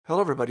Hello,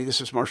 everybody. This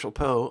is Marshall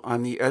Poe.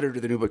 I'm the editor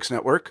of the New Books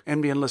Network.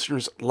 NBN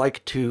listeners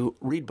like to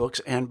read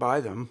books and buy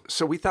them.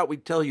 So we thought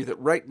we'd tell you that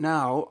right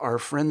now, our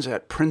friends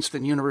at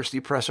Princeton University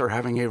Press are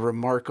having a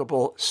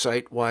remarkable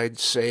site-wide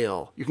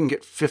sale. You can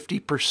get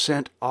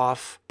 50%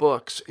 off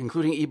books,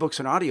 including ebooks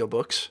and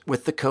audiobooks,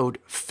 with the code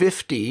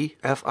 50,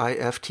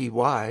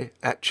 F-I-F-T-Y,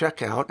 at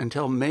checkout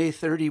until May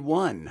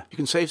 31. You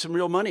can save some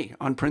real money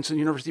on Princeton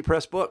University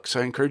Press books.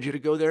 I encourage you to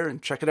go there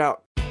and check it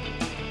out.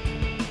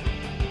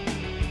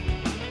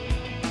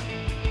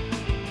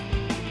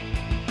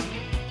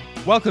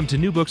 Welcome to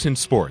New Books in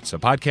Sports, a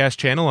podcast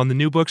channel on the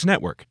New Books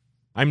Network.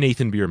 I'm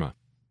Nathan Bierma.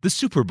 The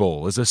Super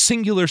Bowl is a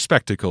singular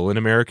spectacle in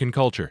American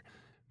culture.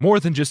 More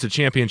than just a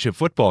championship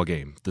football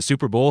game, the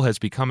Super Bowl has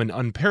become an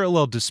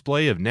unparalleled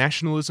display of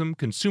nationalism,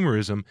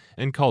 consumerism,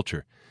 and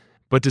culture.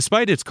 But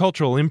despite its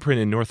cultural imprint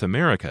in North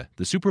America,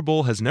 the Super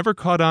Bowl has never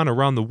caught on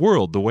around the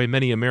world the way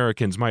many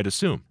Americans might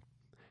assume.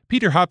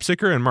 Peter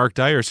Hopsicker and Mark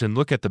Dyerson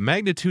look at the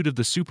magnitude of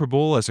the Super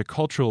Bowl as a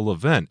cultural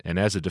event and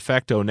as a de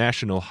facto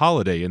national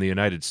holiday in the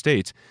United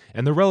States,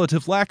 and the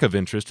relative lack of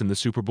interest in the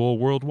Super Bowl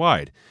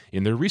worldwide,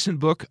 in their recent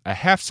book, A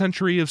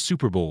Half-Century of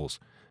Super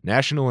Bowls,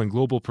 National and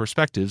Global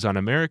Perspectives on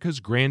America's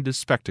Grandest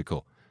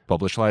Spectacle,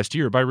 published last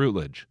year by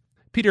Routledge.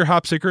 Peter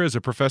Hopsicker is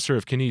a professor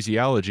of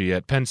kinesiology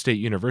at Penn State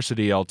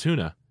University,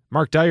 Altoona.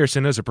 Mark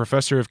Dyerson is a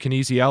professor of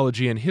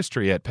kinesiology and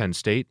history at Penn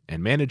State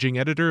and managing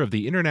editor of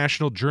the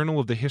International Journal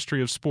of the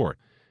History of Sport.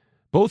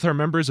 Both are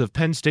members of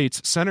Penn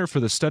State's Center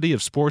for the Study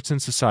of Sports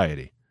and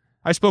Society.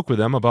 I spoke with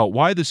them about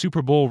why the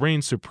Super Bowl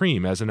reigns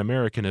supreme as an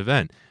American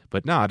event,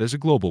 but not as a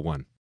global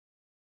one.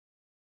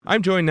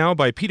 I'm joined now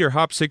by Peter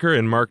Hopsicker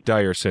and Mark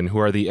Dyerson, who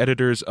are the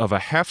editors of A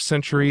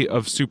Half-Century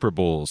of Super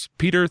Bowls.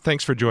 Peter,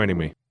 thanks for joining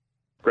me.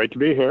 Great to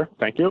be here.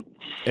 Thank you.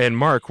 And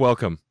Mark,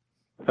 welcome.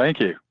 Thank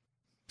you.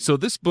 So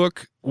this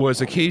book was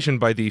occasioned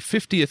by the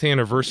 50th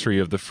anniversary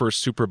of the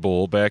first Super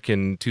Bowl back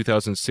in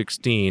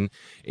 2016,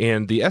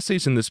 and the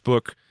essays in this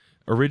book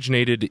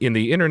originated in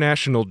the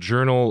International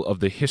Journal of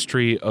the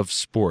History of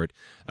Sport.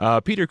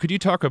 Peter, could you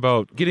talk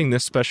about getting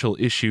this special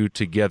issue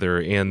together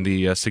and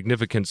the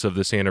significance of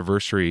this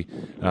anniversary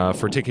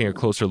for taking a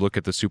closer look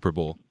at the Super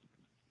Bowl?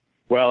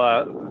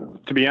 Well,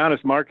 to be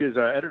honest, Mark is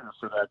our editor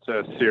for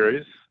that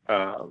series,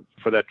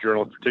 for that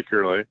journal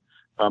particularly.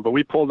 But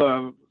we pulled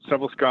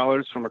several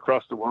scholars from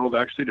across the world,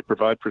 actually, to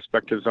provide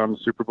perspectives on the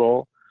Super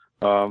Bowl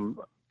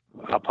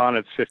upon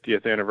its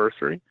 50th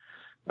anniversary.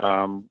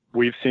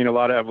 We've seen a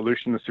lot of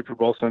evolution in the Super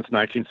Bowl since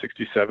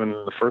 1967,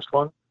 the first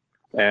one,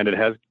 and it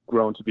has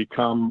grown to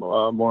become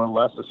more or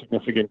less a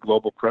significant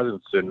global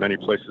presence in many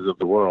places of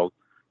the world.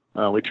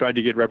 We tried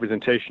to get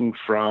representation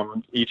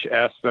from each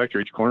aspect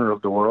or each corner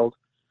of the world,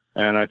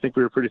 and I think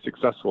we were pretty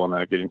successful in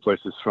that, getting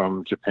places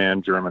from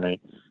Japan, Germany,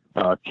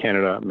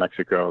 Canada,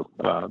 Mexico,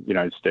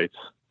 United States,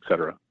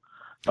 etc.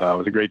 It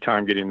was a great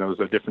time getting those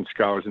different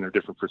scholars and their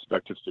different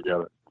perspectives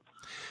together.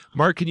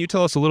 Mark, can you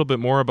tell us a little bit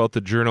more about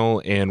the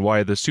journal and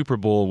why the Super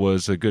Bowl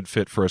was a good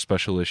fit for a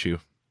special issue?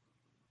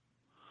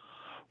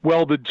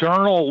 Well, the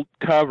journal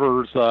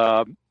covers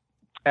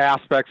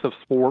aspects of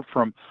sport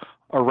from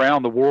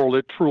around the world.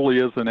 It truly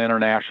is an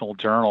international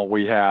journal.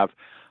 We have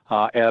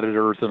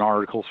editors and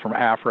articles from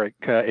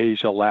Africa,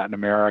 Asia, Latin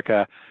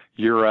America,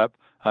 Europe,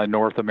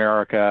 North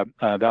America.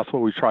 That's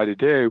what we try to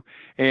do.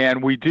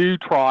 And we do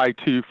try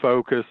to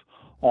focus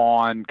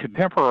on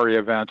contemporary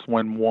events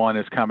when one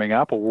is coming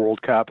up, a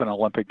World Cup and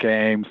Olympic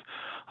Games,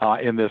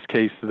 in this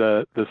case,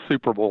 the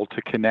Super Bowl,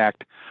 to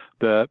connect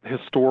the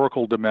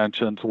historical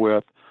dimensions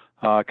with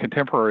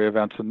contemporary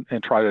events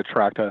and try to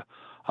attract a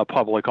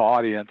public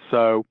audience.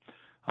 So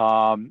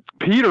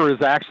Peter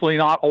is actually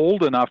not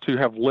old enough to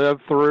have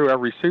lived through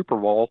every Super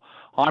Bowl.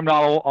 I'm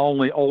not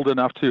only old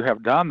enough to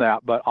have done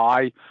that, but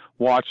I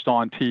watched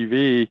on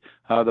TV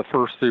the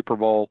first Super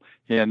Bowl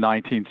in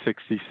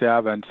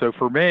 1967. So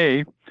for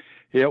me,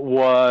 it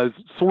was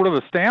sort of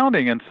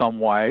astounding in some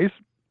ways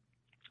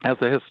as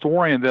a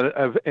historian that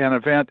an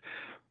event,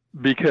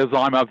 because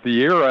I'm of the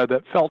era,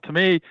 that felt to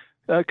me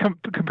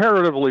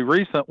comparatively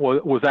recent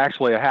was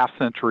actually a half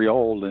century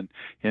old in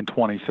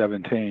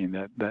 2017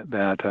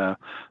 that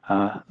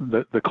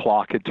the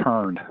clock had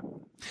turned.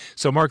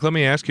 So Mark, let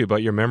me ask you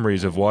about your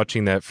memories of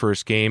watching that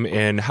first game,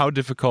 and how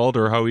difficult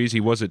or how easy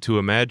was it to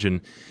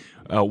imagine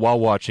while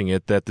watching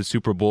it that the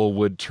Super Bowl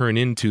would turn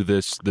into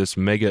this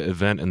mega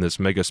event and this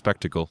mega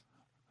spectacle?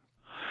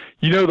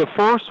 You know, the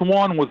first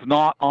one was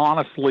not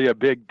honestly a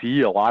big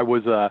deal. I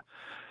was a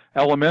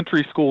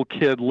elementary school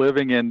kid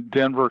living in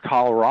Denver,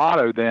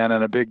 Colorado then,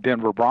 and a big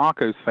Denver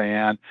Broncos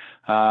fan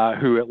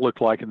who it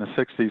looked like in the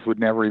 60s would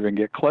never even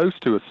get close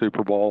to a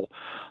Super Bowl.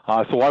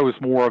 So I was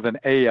more of an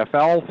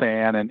AFL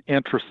fan and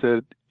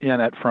interested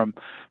in it from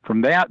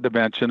that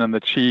dimension, and the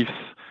Chiefs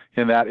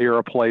in that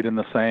era played in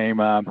the same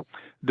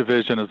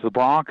division as the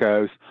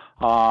Broncos.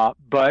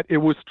 But it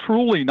was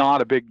truly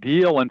not a big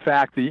deal. In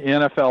fact, the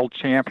NFL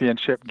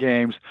championship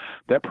games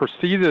that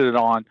preceded it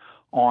on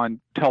on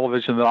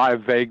television that I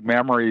have vague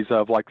memories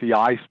of, like the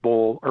Ice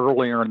Bowl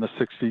earlier in the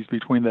 60s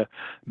between the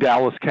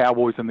Dallas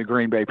Cowboys and the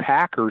Green Bay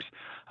Packers,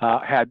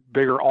 had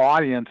bigger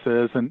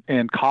audiences,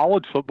 and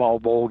college football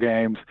bowl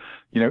games,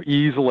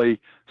 easily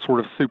sort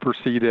of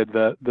superseded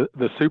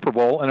the Super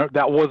Bowl. And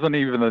that wasn't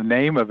even the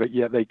name of it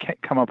yet. They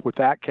come up with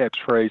that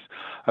catchphrase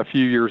a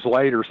few years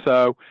later.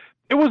 So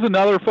it was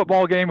another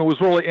football game. It was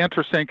really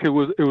interesting. It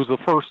was the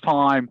first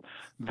time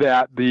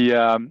that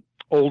the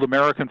old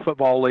American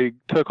Football League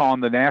took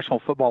on the National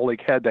Football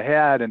League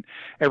head-to-head, and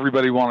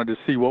everybody wanted to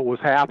see what was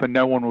happening.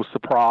 No one was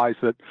surprised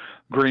that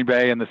Green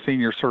Bay and the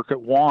senior circuit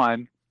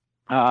won.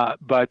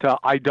 But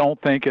I don't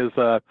think as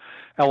a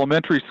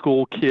elementary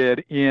school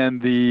kid in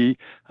the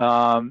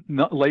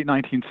late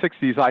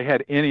 1960s, I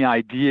had any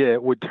idea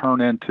it would turn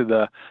into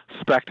the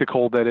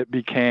spectacle that it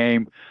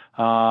became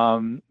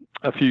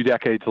a few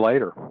decades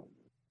later.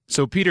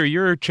 So, Peter,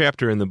 your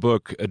chapter in the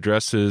book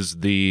addresses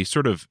the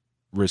sort of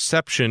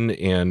reception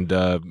and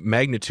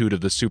magnitude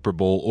of the Super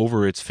Bowl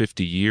over its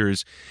 50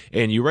 years.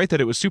 And you write that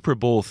it was Super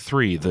Bowl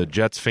III, the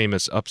Jets'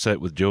 famous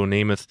upset with Joe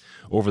Namath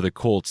over the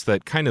Colts,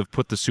 that kind of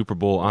put the Super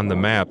Bowl on the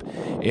map.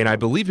 And I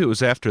believe it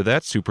was after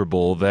that Super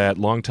Bowl that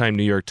longtime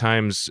New York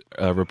Times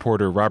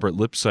reporter Robert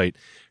Lipsyte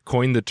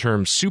coined the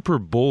term Super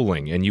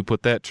Bowling, and you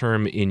put that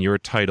term in your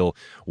title.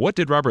 What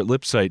did Robert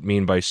Lipsyte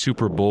mean by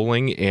Super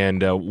Bowling,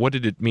 and what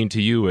did it mean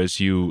to you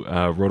as you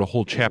wrote a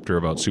whole chapter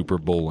about Super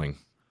Bowling?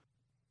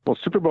 Well,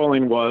 Super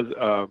Bowling was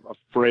a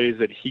phrase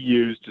that he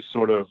used to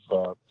sort of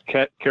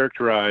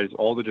characterize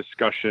all the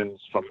discussions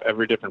from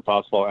every different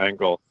possible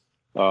angle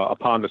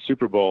upon the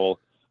Super Bowl,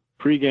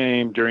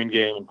 pregame, during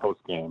game, and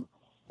postgame.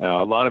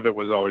 A lot of it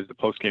was always the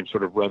postgame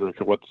sort of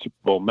rhetoric of what the Super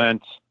Bowl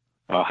meant,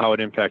 how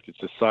it impacted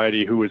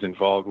society, who was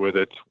involved with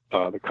it,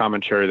 the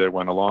commentary that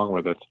went along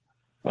with it.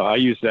 I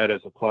used that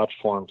as a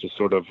platform to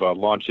sort of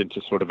launch into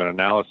sort of an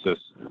analysis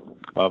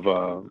of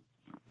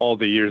all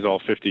the years, all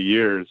 50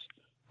 years,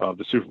 of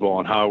the Super Bowl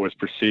and how it was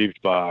perceived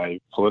by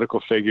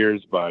political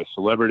figures, by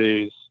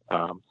celebrities,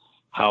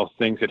 how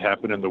things had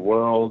happened in the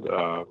world,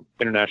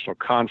 international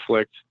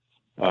conflict,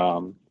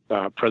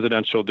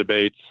 presidential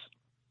debates,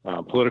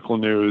 political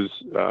news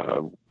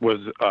was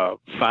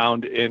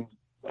found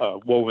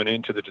woven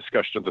into the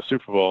discussion of the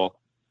Super Bowl.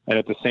 And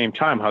at the same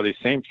time, how these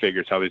same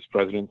figures, how these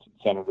presidents and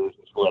senators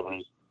and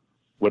celebrities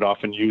would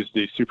often use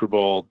the Super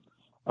Bowl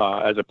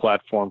as a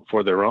platform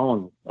for their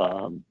own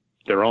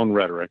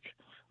rhetoric.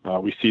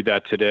 We see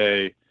that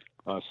today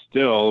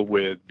still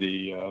with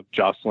the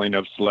jostling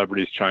of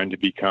celebrities trying to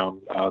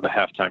become the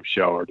halftime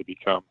show or to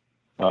become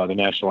the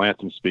national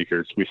anthem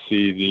speakers. We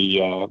see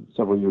the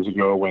several years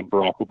ago when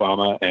Barack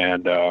Obama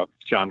and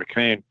John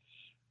McCain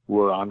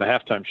were on the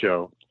halftime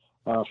show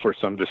for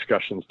some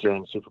discussions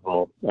during the Super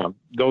Bowl.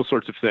 Those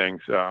sorts of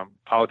things.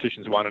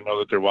 Politicians want to know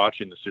that they're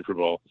watching the Super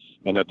Bowl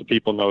and that the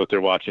people know that they're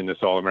watching this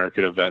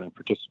all-American event and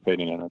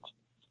participating in it.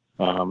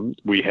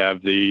 We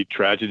have the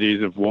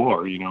tragedies of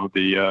war,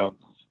 the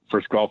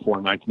first Gulf War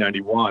in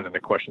 1991 and the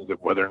questions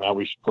of whether or not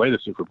we should play the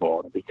Super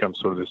Bowl. And it becomes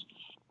sort of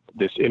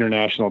this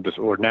international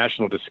or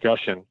national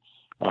discussion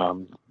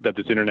that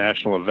this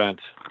international event,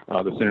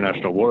 this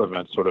international war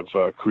event sort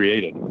of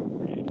created.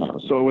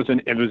 So it was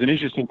an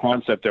interesting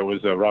concept that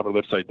was Robert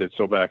Lipsyte did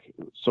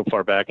so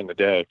far back in the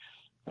day,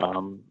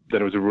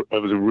 that it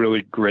was a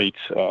really great,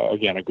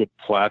 again, a good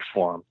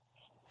platform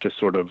to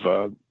sort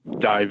of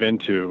dive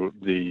into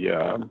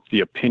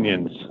the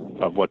opinions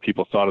of what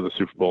people thought of the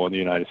Super Bowl in the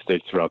United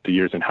States throughout the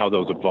years and how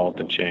those evolved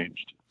and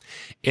changed.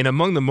 And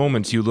among the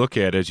moments you look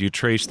at as you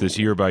trace this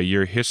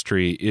year-by-year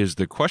history is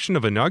the question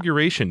of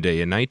Inauguration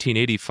Day in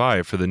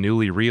 1985 for the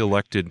newly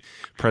re-elected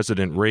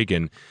President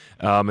Reagan.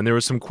 And there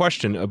was some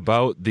question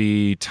about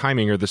the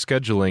timing or the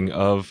scheduling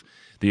of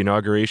the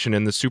inauguration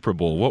and the Super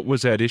Bowl. What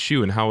was that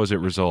issue and how was it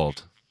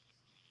resolved?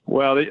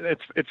 Well,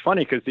 it's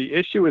funny because the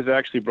issue is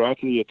actually brought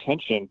to the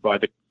attention by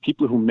the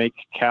people who make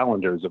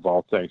calendars of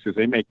all things, because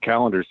they make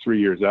calendars 3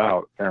 years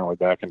out, apparently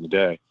back in the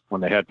day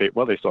when they had, they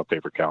still have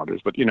paper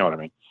calendars, but you know what I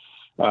mean.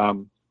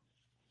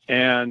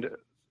 And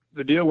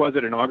the deal was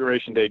that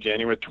Inauguration Day,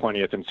 January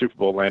 20th, and Super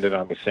Bowl landed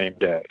on the same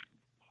day.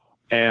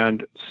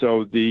 And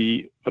so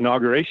the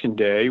Inauguration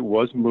Day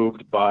was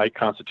moved by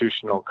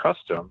constitutional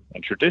custom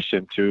and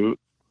tradition to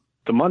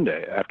the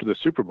Monday after the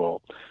Super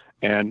Bowl.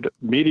 And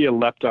media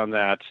leapt on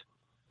that,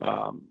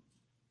 on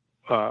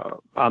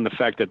the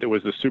fact that there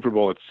was the Super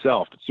Bowl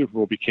itself. The Super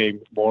Bowl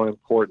became more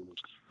important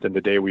than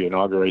the day we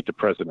inaugurate the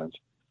president,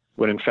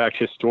 when in fact,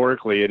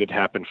 historically, it had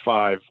happened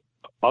 5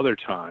 other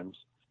times,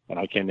 and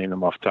I can't name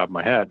them off the top of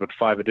my head, but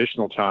 5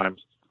 additional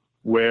times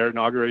where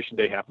Inauguration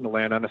Day happened to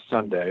land on a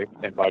Sunday,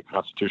 and by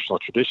constitutional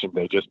tradition,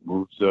 they just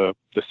moved the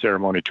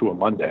ceremony to a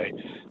Monday.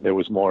 It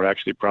was more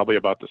actually probably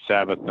about the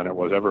Sabbath than it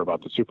was ever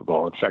about the Super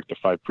Bowl. In fact, the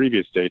 5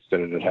 previous dates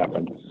that it had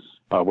happened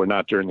were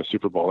not during the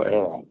Super Bowl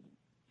era.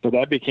 So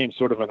that became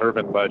sort of an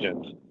urban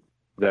legend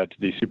that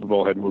the Super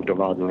Bowl had moved to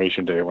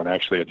Inauguration Day, when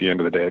actually at the end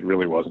of the day, it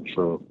really wasn't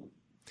true.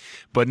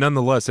 But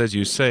nonetheless, as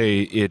you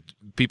say,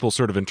 people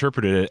sort of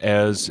interpreted it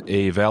as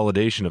a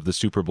validation of the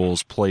Super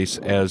Bowl's place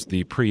as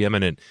the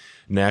preeminent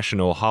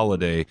national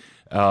holiday.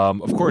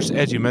 Of course,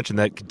 as you mentioned,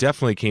 that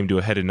definitely came to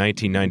a head in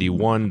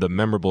 1991, the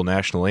memorable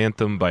national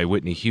anthem by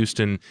Whitney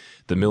Houston,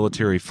 the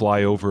military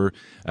flyover.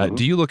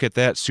 Do you look at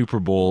that Super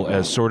Bowl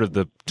as sort of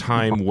the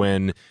time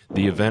when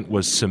the event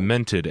was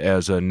cemented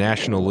as a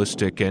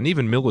nationalistic and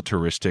even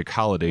militaristic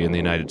holiday in the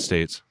United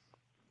States?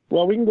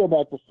 Well, we can go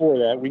back before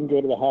that. We can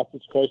go to the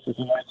hostage crisis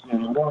in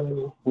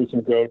 1991. We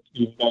can go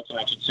even back to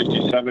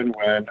 1967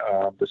 when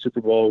the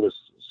Super Bowl was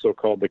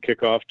so-called the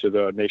kickoff to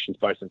the nation's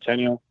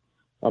bicentennial.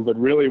 But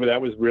really,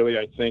 that was really,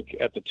 I think,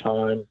 at the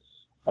time,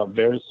 a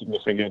very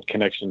significant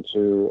connection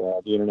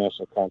to the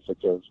international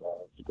conflict of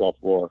the Gulf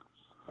War,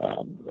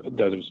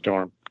 Desert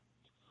Storm.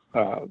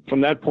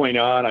 From that point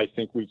on, I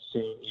think we've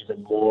seen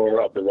even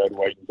more of the red,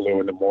 white, and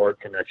blue and the more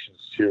connections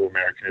to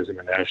Americanism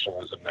and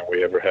nationalism than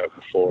we ever have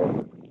before.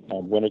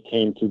 When it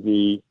came to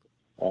the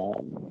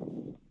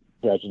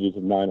tragedies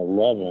of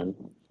 9/11,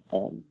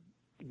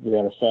 the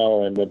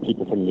NFL and the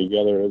people putting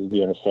together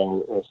the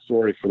NFL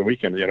story for the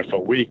weekend, the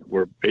NFL week,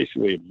 were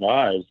basically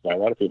advised by a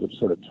lot of people to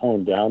sort of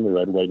tone down the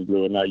red, white, and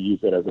blue and not use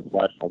it as a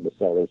platform to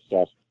sell their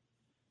stuff.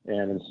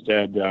 And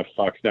instead,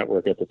 Fox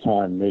Network at the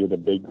time made it a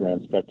big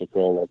grand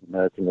spectacle of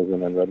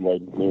Americanism and red,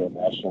 white, and blue and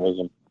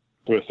nationalism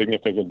to a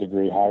significant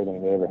degree higher than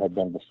it ever had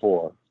been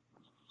before.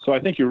 So I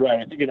think you're right.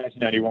 I think in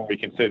 1991 we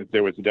can say that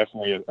there was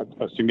definitely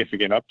a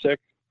significant uptick.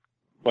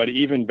 But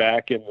even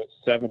back in the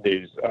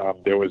 70s,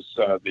 there was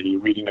the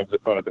reading of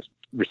the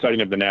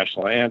reciting of the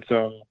national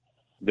anthem.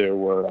 There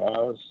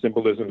were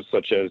symbolisms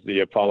such as the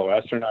Apollo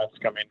astronauts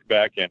coming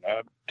back and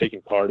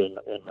taking part in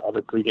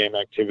other pregame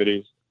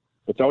activities.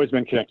 It's always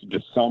been connected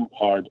to some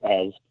part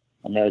of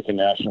American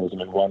nationalism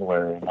in one way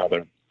or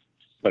another.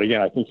 But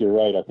again, I think you're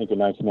right. I think in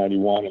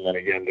 1991 and then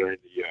again during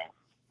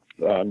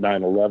the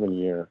 9/11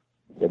 year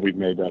that we've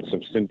made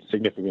some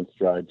significant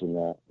strides in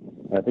that.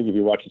 And I think if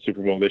you watch the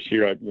Super Bowl this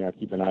year, I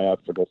keep an eye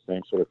out for those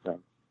same sort of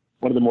things.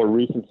 One of the more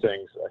recent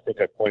things I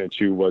think I pointed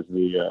to was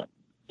the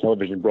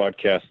television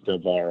broadcast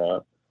of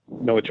our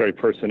military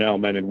personnel,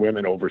 men and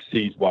women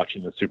overseas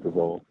watching the Super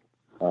Bowl.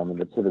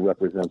 And it sort of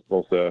represents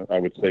both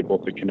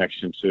the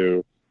connection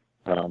to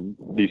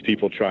these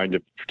people trying to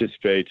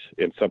participate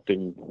in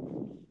something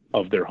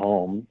of their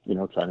home,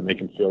 trying to make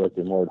them feel like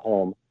they're more at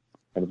home,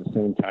 and at the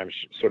same time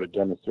sort of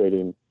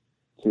demonstrating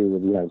to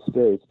the United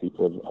States,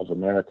 people of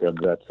America,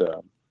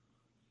 that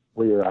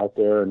we are out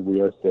there and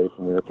we are safe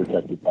and we are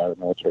protected by our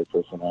military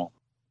personnel.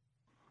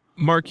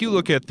 Mark, you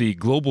look at the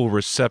global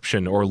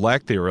reception or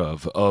lack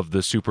thereof of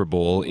the Super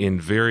Bowl in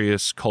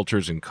various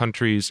cultures and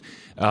countries,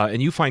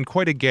 and you find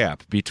quite a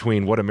gap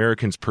between what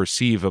Americans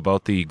perceive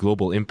about the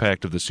global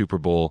impact of the Super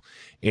Bowl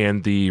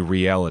and the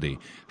reality.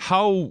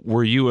 How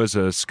were you as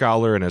a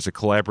scholar and as a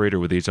collaborator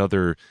with these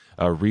other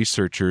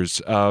researchers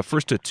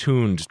first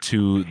attuned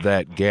to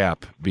that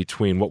gap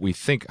between what we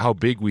think, how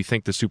big we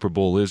think the Super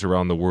Bowl is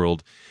around the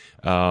world,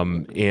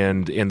 and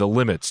the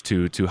limits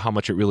to how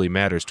much it really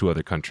matters to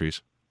other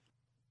countries?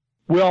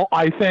 Well,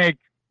 I think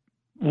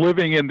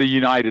living in the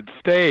United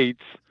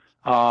States,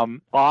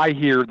 I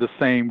hear the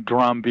same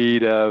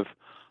drumbeat of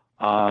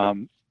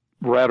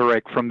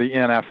rhetoric from the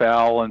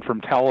NFL and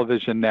from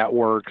television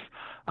networks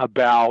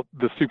about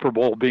the Super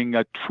Bowl being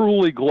a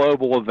truly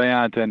global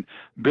event, and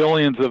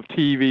billions of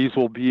TVs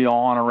will be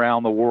on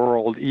around the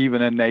world,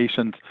 even in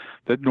nations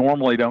that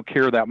normally don't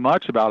care that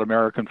much about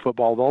American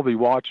football. They'll be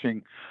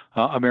watching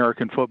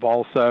American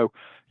football. So,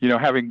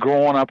 having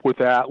grown up with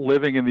that,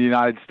 living in the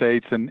United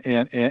States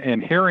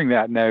and hearing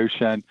that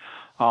notion,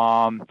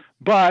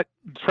 but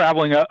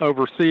traveling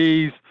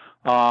overseas,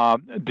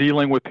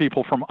 dealing with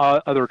people from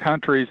other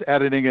countries,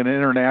 editing an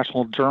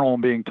international journal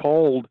and being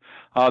told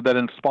that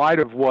in spite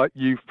of what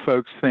you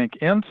folks think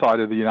inside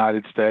of the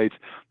United States,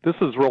 this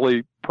is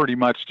really pretty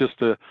much just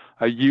a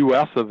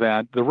U.S.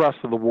 event. The rest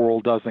of the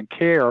world doesn't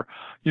care.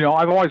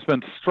 I've always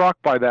been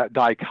struck by that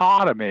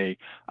dichotomy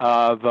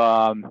of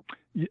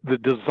the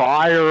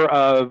desire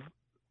of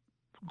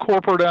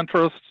corporate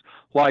interests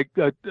like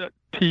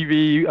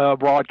TV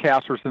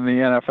broadcasters in the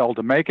NFL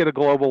to make it a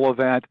global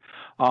event,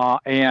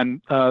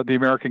 and the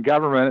American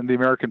government and the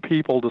American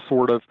people to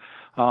sort of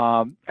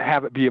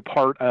have it be a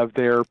part of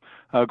their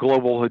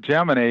global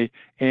hegemony,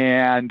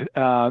 and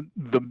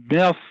the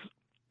myths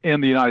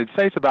in the United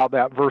States about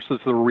that versus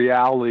the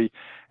reality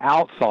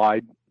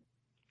outside.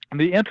 And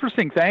the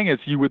interesting thing is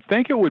you would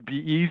think it would be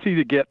easy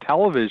to get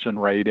television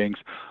ratings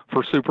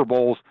for Super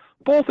Bowls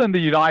both in the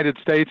United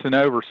States and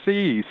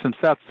overseas, since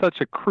that's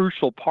such a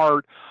crucial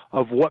part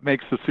of what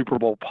makes the Super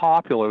Bowl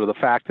popular, the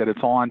fact that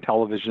it's on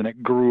television.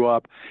 It grew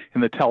up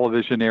in the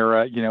television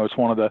era. It's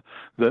one of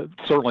the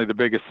certainly the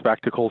biggest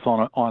spectacles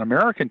on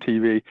American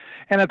TV.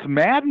 And it's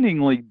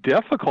maddeningly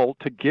difficult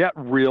to get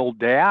real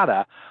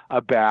data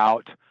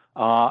about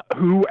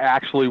who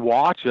actually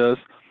watches,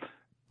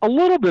 a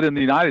little bit in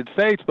the United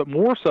States, but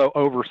more so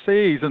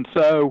overseas. And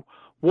so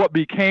what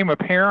became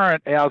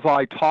apparent as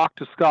I talked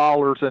to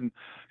scholars and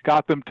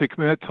got them to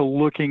commit to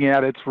looking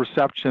at its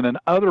reception in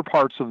other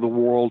parts of the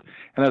world,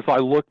 and as I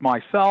looked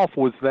myself,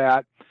 was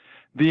that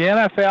the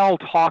NFL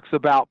talks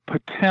about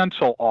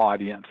potential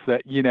audience,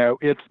 that,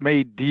 it's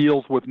made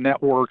deals with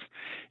networks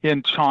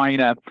in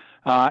China,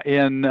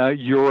 in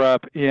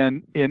Europe,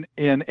 in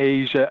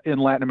Asia, in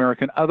Latin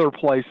America, and other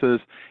places,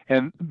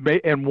 and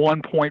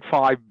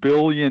 1.5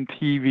 billion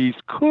TVs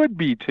could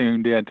be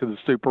tuned into the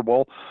Super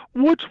Bowl,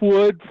 which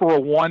would, for a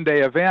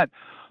one-day event,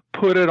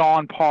 put it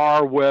on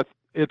par with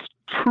its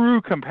true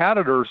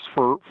competitors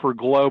for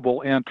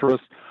global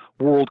interest,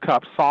 World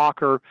Cup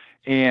soccer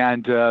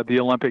and the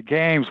Olympic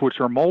Games,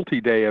 which are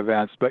multi-day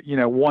events. But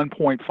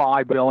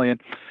 1.5 billion,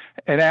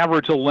 an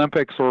average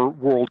Olympics or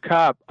World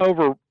Cup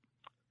over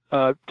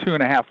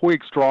 2.5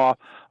 weeks draw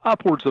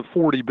upwards of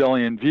 40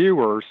 billion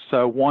viewers.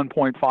 So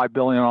 1.5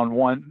 billion on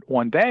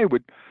one day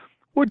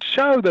would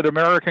show that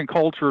American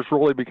culture is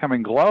really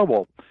becoming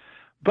global.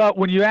 But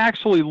when you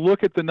actually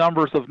look at the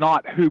numbers of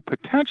not who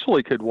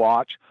potentially could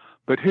watch,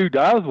 but who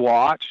does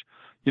watch,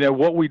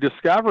 what we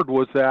discovered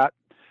was that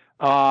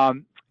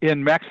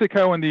in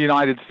Mexico and the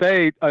United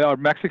States,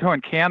 Mexico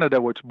and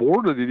Canada, which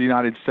border the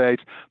United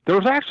States,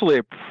 there's actually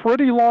a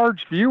pretty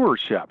large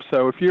viewership.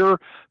 So if you're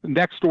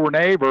next door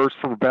neighbors,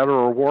 for better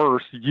or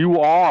worse,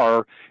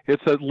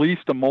 it's at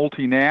least a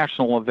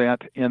multinational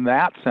event in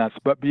that sense.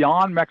 But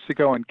beyond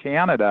Mexico and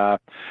Canada,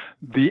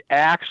 the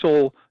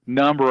actual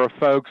number of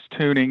folks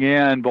tuning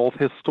in, both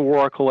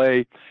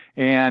historically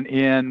and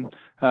in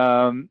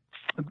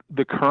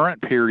the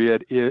current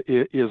period,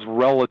 is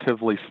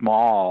relatively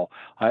small.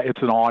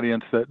 It's an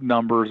audience that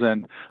numbers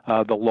in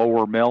the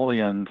lower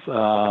millions,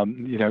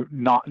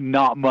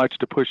 not much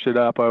to push it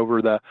up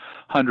over the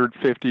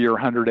 150 or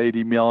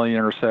 180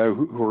 million or so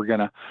who are going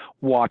to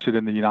watch it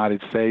in the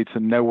United States,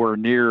 and nowhere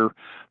near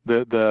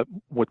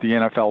what the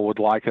NFL would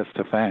like us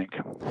to think.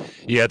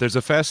 Yeah, there's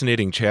a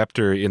fascinating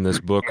chapter in this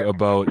book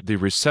about the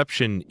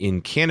reception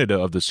in Canada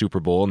of the Super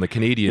Bowl, and the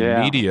Canadian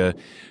media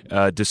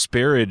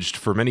disparaged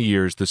for many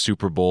years the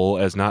Super Bowl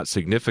as not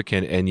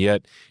significant, and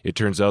yet it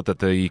turns out that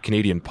the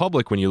Canadian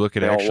public, when you look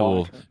at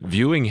actual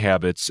viewing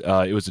habits,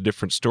 it was a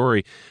different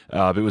story.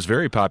 It was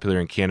very popular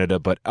in Canada,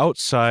 but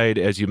outside,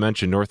 as you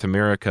mentioned, North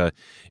America,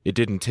 it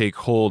didn't take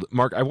hold.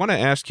 Mark, I want to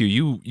ask you,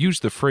 you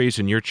used the phrase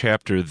in your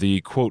chapter,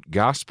 the, quote,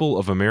 gospel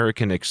of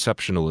American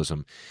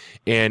exceptionalism.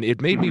 And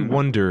it made me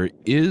wonder,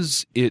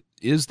 is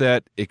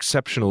that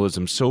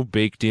exceptionalism so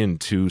baked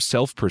into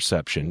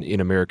self-perception in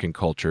American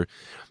culture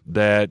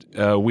that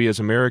we as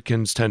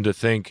Americans tend to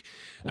think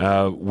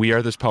we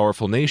are this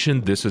powerful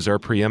nation, this is our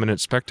preeminent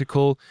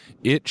spectacle,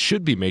 it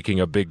should be making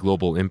a big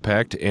global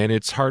impact, and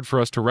it's hard for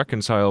us to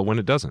reconcile when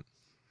it doesn't?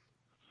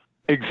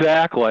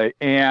 Exactly.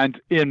 And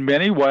in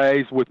many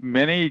ways, with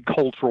many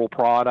cultural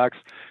products,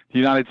 the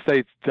United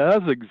States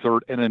does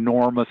exert an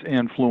enormous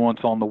influence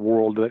on the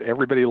world. That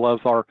everybody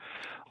loves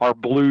our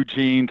blue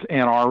jeans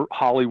and our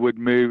Hollywood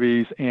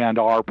movies and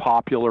our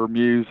popular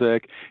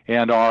music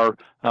and our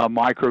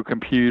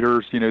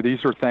microcomputers.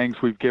 These are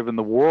things we've given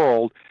the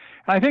world.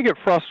 And I think it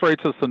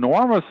frustrates us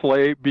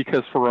enormously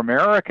because for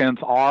Americans,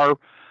 our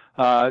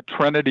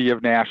trinity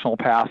of national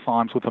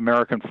pastimes, with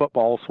American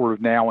football sort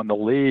of now in the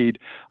lead,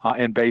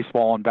 and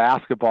baseball and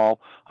basketball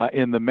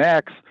in the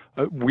mix,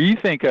 we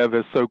think of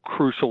as so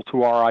crucial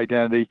to our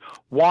identity.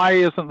 Why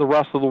isn't the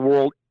rest of the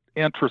world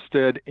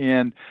interested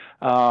in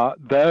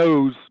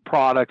those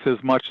products as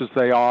much as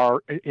they are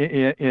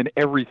in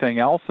everything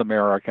else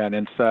American?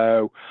 And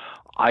so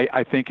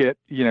I think it,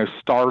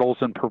 startles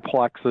and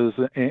perplexes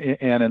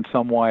and in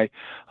some way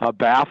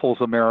baffles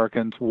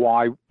Americans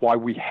why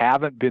we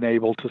haven't been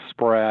able to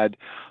spread,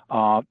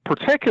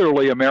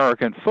 particularly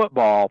American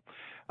football,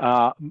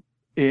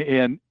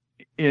 into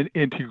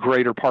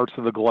greater parts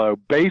of the globe.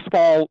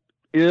 Baseball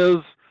is,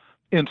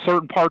 in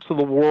certain parts of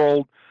the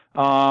world,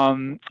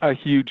 a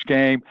huge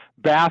game.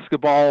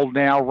 Basketball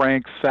now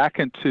ranks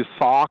second to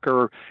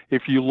soccer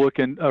if you look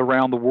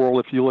around the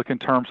world, if you look in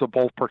terms of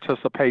both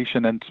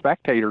participation and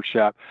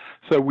spectatorship.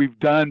 So we've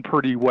done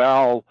pretty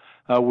well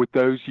with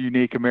those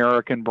unique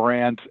American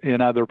brands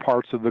in other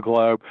parts of the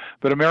globe.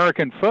 But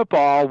American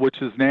football,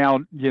 which is now,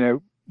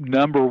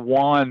 number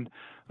one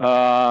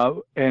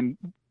and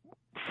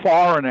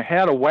far and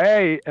ahead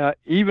away,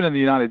 even in the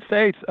United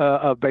States,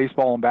 of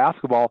baseball and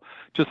basketball,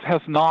 just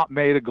has not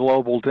made a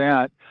global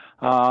dent.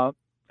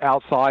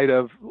 Outside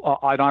of,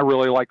 and I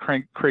really like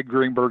Craig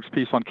Greenberg's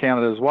piece on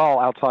Canada as well,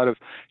 outside of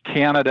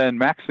Canada and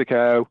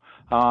Mexico,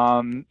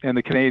 and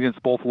the Canadians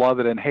both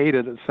love it and hate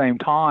it at the same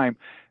time,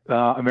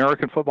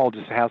 American football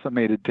just hasn't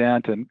made a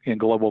dent in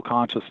global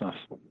consciousness.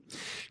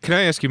 Can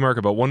I ask you, Mark,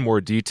 about one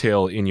more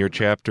detail in your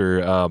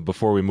chapter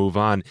before we move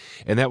on?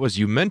 And that was,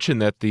 you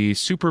mentioned that the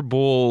Super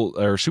Bowl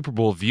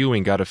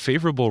viewing got a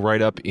favorable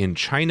write-up in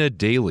China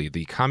Daily,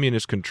 the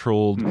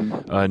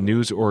communist-controlled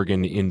news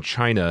organ in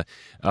China.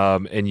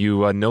 And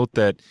you note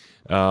that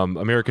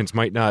Americans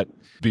might not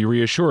be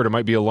reassured or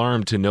might be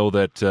alarmed to know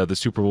that the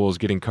Super Bowl is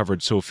getting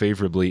covered so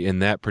favorably in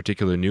that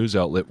particular news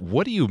outlet.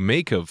 What do you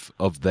make of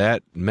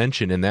that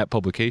mention in that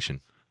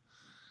publication?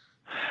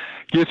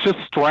 it's just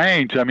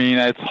strange. I mean,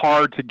 it's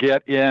hard to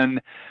get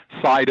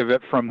inside of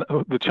it from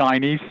the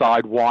Chinese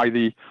side.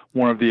 Why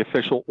one of the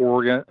official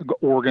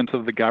organs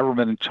of the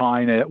government in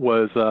China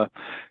was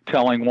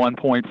telling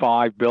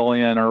 1.5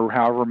 billion or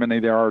however many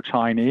there are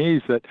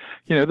Chinese that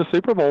the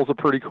Super Bowl is a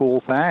pretty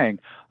cool thing.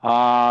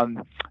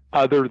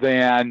 Other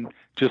than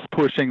just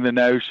pushing the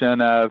notion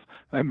of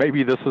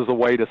maybe this is a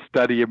way to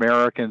study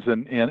Americans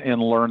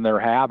and learn their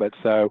habits.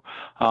 So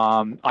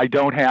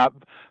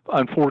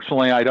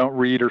unfortunately, I don't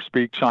read or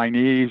speak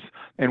Chinese,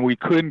 and we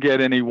couldn't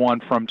get anyone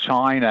from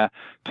China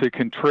to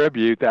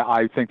contribute. That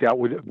I think that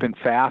would have been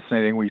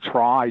fascinating. We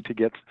tried to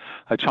get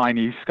a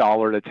Chinese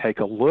scholar to take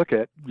a look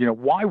at,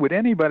 why would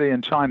anybody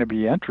in China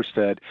be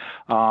interested?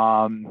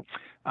 But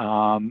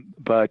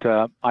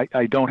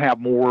I don't have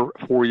more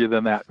for you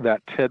than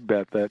that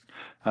tidbit that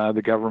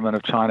the government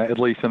of China, at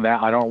least in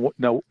that, I don't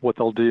know what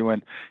they'll do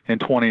in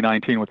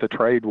 2019 with the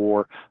trade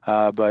war,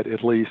 but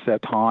at least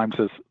at times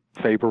has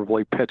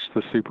favorably pitched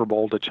the Super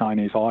Bowl to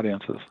Chinese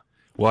audiences.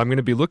 Well, I'm going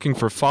to be looking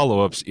for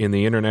follow-ups in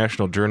the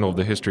International Journal of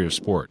the History of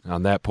Sport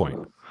on that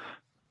point.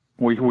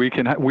 We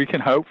can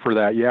hope for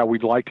that. Yeah,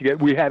 we'd like to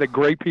we had a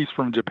great piece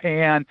from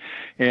Japan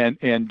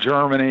and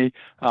Germany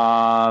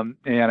and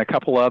a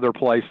couple other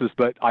places,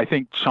 but I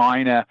think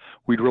China,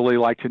 we'd really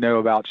like to know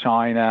about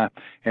China,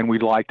 and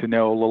we'd like to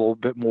know a little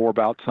bit more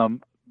about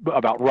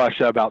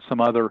Russia, about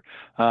some other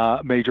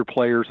major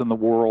players in the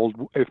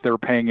world, if they're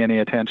paying any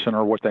attention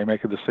or what they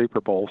make of the Super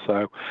Bowl.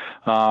 So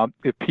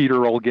if Peter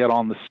will get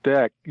on the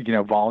stick,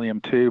 Volume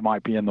 2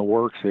 might be in the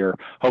works here.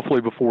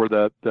 Hopefully before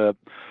the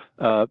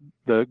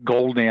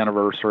golden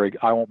anniversary.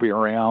 I won't be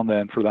around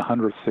then for the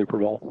 100th Super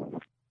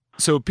Bowl.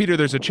 So, Peter,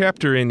 there's a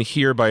chapter in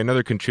here by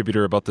another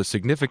contributor about the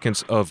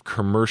significance of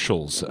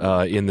commercials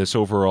in this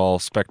overall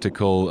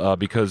spectacle,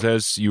 because,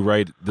 as you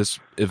write, this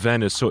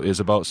event is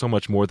about so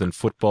much more than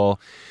football,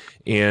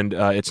 and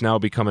it's now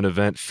become an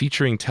event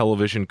featuring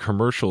television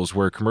commercials,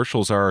 where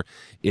commercials are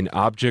an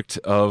object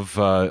of,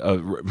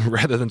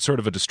 rather than sort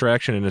of a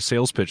distraction in a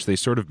sales pitch, they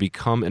sort of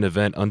become an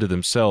event unto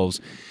themselves.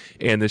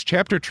 And this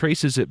chapter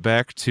traces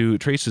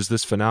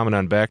this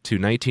phenomenon back to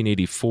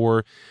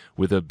 1984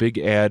 with a big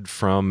ad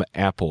from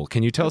Apple.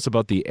 Can you tell us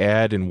about the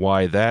ad and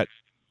why that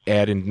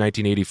ad in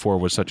 1984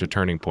 was such a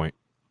turning point?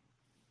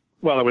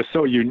 Well, it was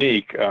so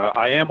unique.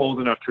 I am old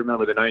enough to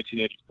remember the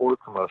 1984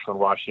 commercial and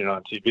watching it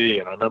on TV,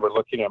 and I remember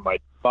looking at my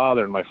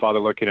father and my father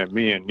looking at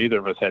me, and neither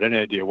of us had any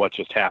idea what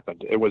just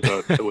happened. It was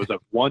a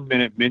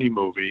 1-minute mini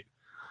movie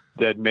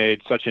that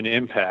made such an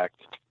impact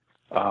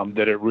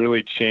that it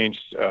really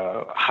changed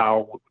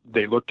how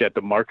they looked at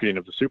the marketing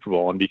of the Super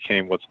Bowl and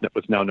became what's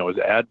now known as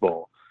Ad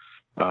Bowl.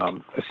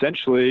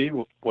 Essentially,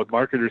 what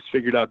marketers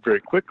figured out very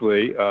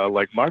quickly,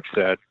 like Mark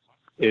said,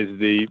 is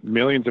the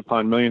millions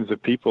upon millions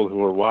of people who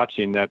were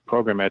watching that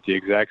program at the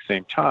exact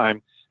same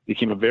time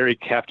became a very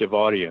captive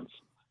audience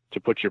to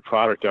put your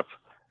product up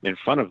in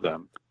front of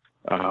them.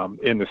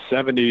 In the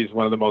 70s,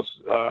 one of the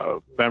most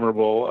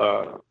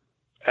memorable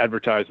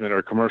advertisement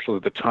or commercial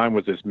at the time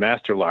was this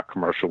Master Lock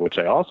commercial, which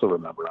I also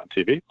remember on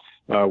TV,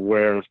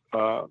 where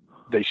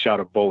they shot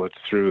a bullet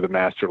through the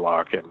Master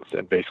Lock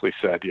and basically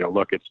said,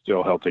 look, it's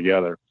still held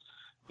together.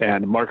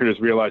 And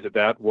marketers realized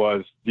that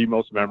was the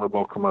most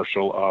memorable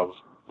commercial of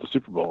the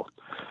Super Bowl.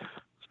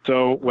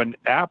 So when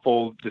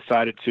Apple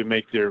decided to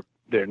make their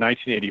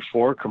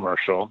 1984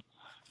 commercial,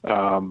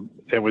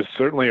 it was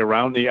certainly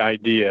around the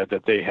idea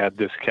that they had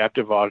this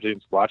captive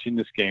audience watching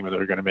this game and they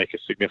were going to make a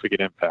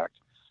significant impact.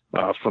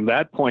 From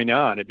that point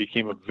on, it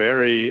became a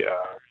very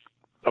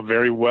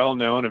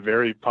well-known, a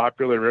very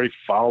popular, very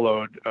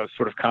followed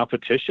sort of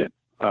competition.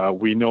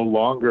 We no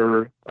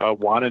longer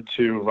wanted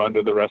to run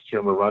to the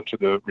restroom or run to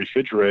the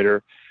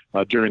refrigerator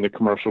during the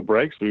commercial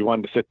breaks. We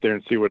wanted to sit there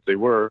and see what they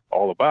were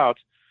all about.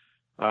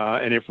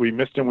 And if we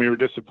missed them, we were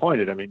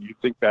disappointed. I mean, you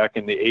think back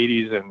in the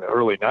 80s and the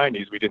early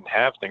 90s, we didn't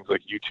have things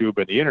like YouTube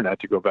and the internet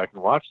to go back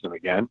and watch them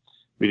again.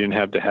 We didn't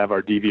have to have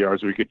our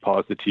DVRs where we could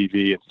pause the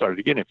TV and start it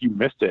again. If you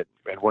missed it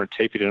and weren't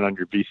taping it on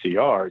your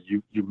VCR,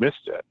 you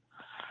missed it.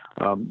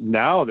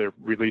 Now they're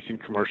releasing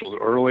commercials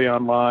early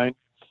online.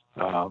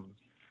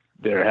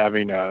 They're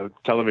having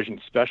television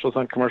specials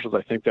on commercials.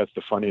 I think that's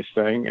the funniest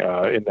thing.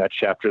 In that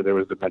chapter, there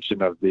was the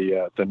mention of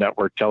the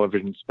network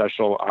television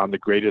special on the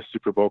greatest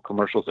Super Bowl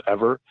commercials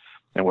ever.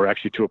 And we're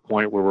actually to a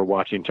point where we're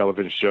watching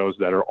television shows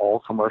that are all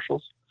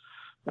commercials.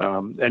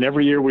 And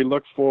every year we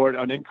look for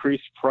an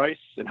increased price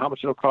and how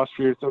much it'll cost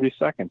for your 30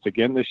 seconds.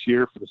 Again, this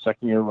year, for the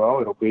second year in a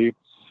row, it'll be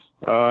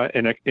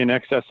in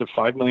excess of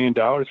 $5 million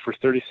for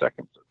 30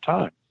 seconds of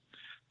time.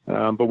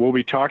 But we'll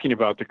be talking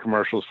about the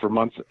commercials for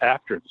months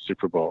after the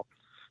Super Bowl.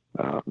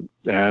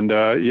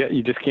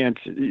 You just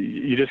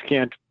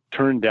can't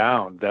turn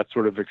down that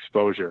sort of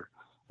exposure.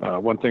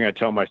 One thing I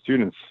tell my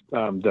students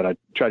that I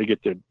try to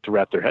get to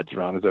wrap their heads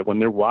around is that when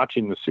they're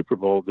watching the Super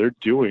Bowl, they're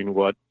doing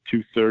what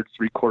 2/3,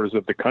 3/4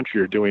 of the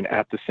country are doing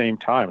at the same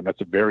time, and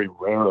that's a very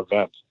rare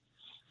event.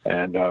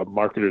 And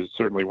marketers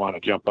certainly want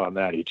to jump on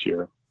that each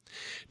year.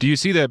 Do you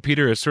see that,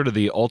 Peter, as sort of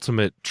the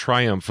ultimate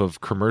triumph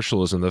of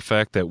commercialism, the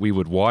fact that we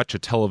would watch a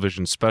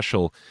television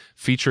special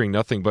featuring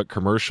nothing but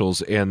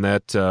commercials, and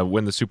that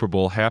when the Super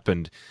Bowl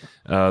happened,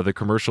 the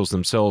commercials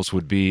themselves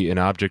would be an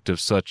object of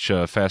such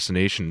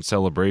fascination and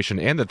celebration,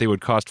 and that they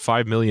would cost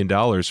 $5 million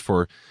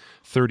for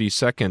 30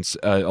 seconds?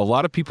 A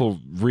lot of people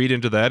read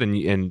into that,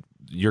 and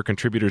your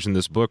contributors in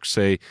this book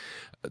say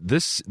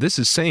this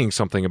is saying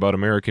something about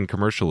American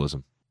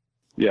commercialism.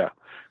 Yeah.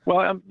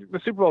 Well, the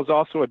Super Bowl is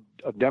also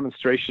a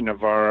demonstration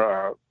of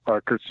our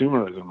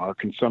consumerism, our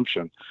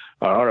consumption,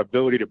 our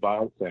ability to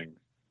buy things.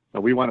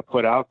 We want to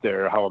put out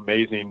there how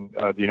amazing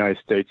the United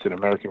States and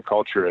American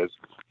culture is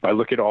by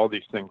look at all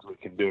these things we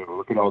can do,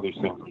 look at all these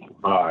things we can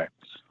buy.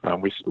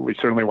 We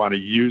certainly want to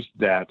use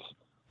that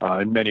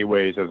in many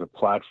ways as a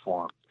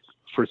platform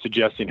for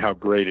suggesting how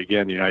great,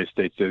 again, the United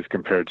States is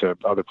compared to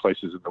other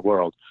places in the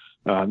world.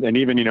 And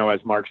even,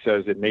 as Mark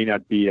says, it may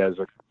not be as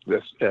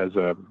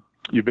a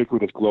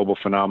ubiquitous global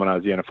phenomenon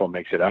as the NFL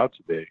makes it out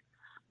to be.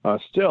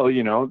 Still,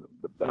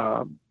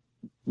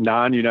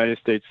 non-United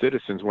States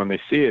citizens, when they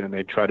see it and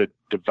they try to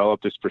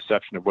develop this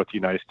perception of what the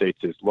United States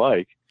is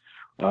like,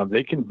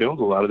 they can build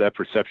a lot of that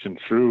perception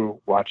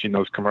through watching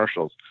those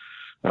commercials.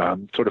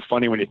 Sort of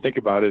funny when you think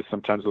about it,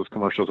 sometimes those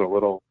commercials are a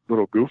little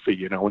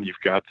goofy, when you've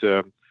got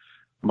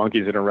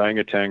monkeys and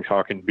orangutans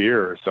hawking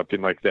beer or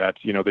something like that.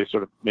 They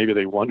sort of, maybe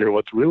they wonder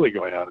what's really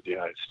going on in the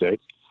United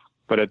States.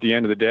 But at the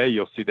end of the day,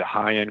 you'll see the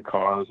high-end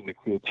cars and the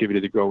creativity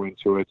that go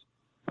into it.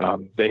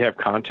 They have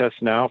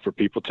contests now for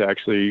people to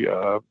actually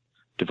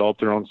develop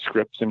their own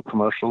scripts and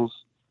commercials.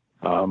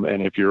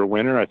 And if you're a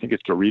winner, I think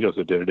it's Doritos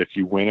that did it. If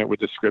you win it with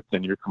the script,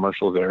 then your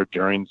commercial is there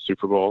during the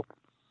Super Bowl.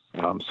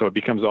 So it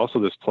becomes also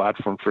this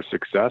platform for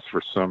success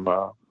for some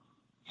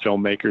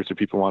filmmakers or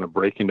people who want to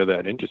break into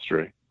that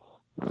industry.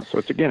 So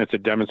it's a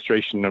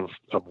demonstration of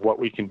what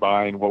we can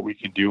buy and what we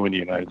can do in the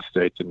United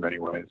States in many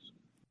ways.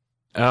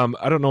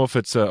 I don't know if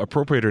it's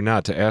appropriate or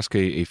not to ask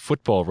a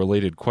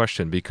football-related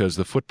question, because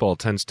the football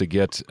tends to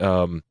get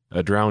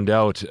drowned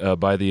out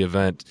by the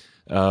event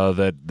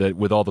that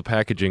with all the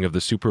packaging of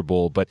the Super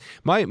Bowl. But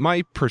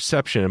my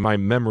perception and my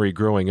memory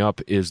growing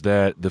up is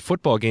that the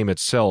football game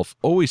itself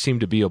always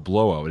seemed to be a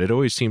blowout. It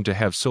always seemed to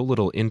have so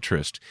little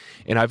interest.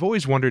 And I've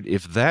always wondered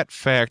if that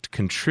fact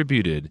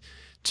contributed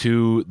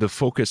to the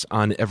focus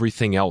on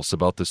everything else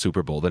about the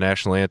Super Bowl, the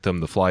national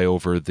anthem, the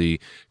flyover,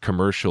 the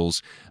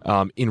commercials.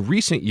 In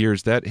recent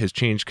years, that has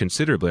changed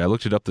considerably. I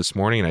looked it up this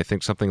morning, and I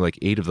think something like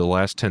 8 of the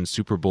last 10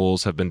 Super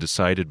Bowls have been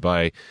decided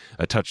by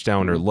a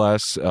touchdown or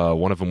less.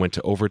 One of them went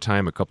to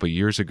overtime a couple of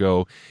years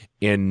ago.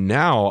 And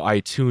now I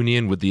tune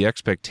in with the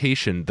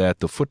expectation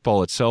that the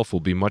football itself will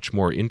be much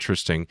more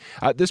interesting.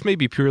 This may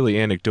be purely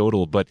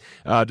anecdotal, but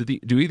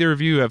do either of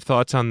you have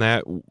thoughts on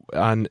that,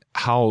 on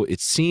how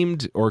it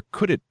seemed, or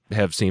could it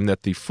have seemed,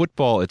 that the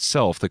football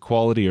itself, the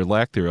quality or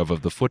lack thereof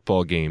of the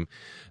football game,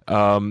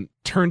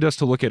 turned us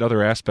to look at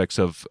other aspects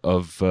of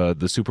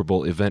the Super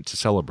Bowl event to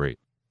celebrate?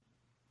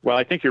 Well,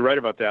 I think you're right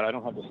about that. I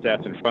don't have the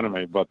stats in front of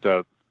me, but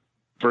the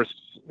first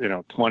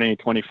 20,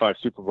 25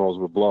 Super Bowls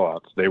were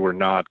blowouts. They were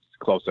not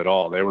close at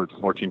all. They were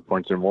 14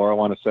 points or more, I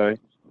want to say.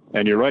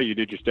 And you're right, you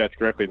did your stats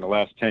correctly. In the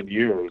last 10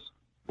 years,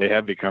 they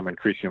have become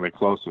increasingly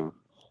closer.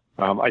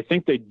 I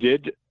think they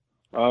did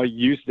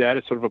use that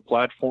as sort of a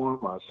platform.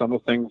 Some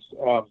of the things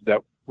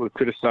that were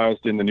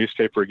criticized in the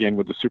newspaper, again,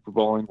 with the Super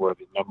Bowling, were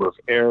the number of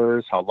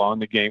errors, how long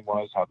the game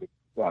was, how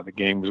the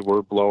games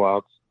were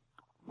blowouts.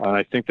 And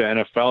I think the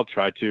NFL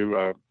tried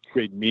to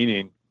create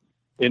meaning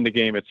in the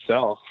game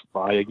itself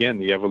by, again,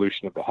 the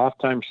evolution of the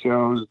halftime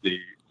shows, the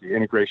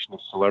integration of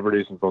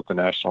celebrities in both the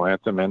national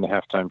anthem and the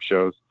halftime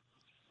shows,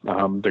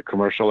 the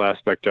commercial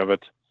aspect of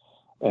it.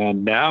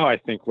 And now I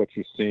think what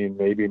you're seeing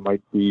maybe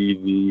might be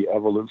the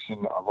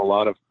evolution of a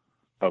lot of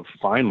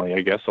finally,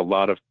 I guess, a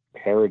lot of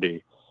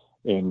parity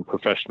in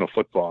professional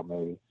football,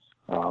 maybe,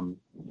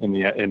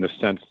 in the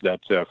sense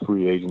that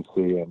free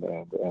agency and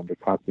the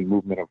constant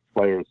movement of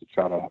players to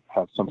try to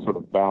have some sort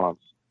of balance.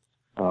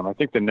 I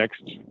think the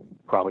next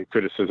probably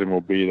criticism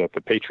will be that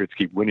the Patriots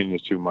keep winning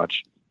it too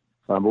much.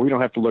 But we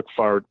don't have to look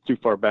too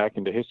far back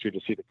into history to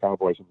see the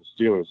Cowboys and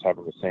the Steelers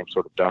having the same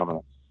sort of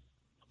dominance.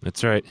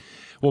 That's right.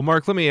 Well,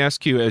 Mark, let me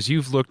ask you, as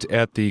you've looked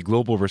at the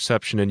global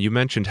reception, and you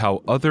mentioned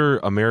how other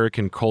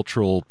American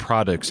cultural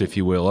products, if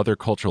you will, other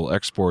cultural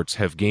exports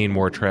have gained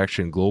more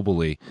traction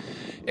globally.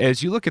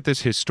 As you look at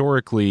this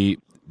historically,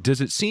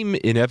 does it seem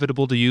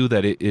inevitable to you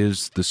that it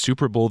is the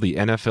Super Bowl, the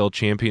NFL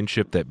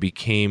championship, that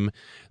became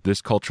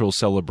this cultural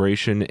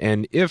celebration?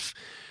 And if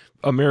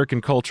American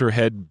culture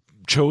had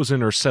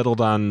chosen or settled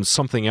on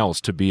something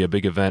else to be a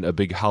big event, a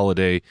big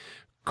holiday,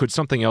 could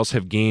something else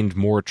have gained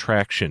more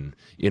traction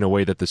in a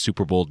way that the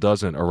Super Bowl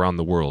doesn't around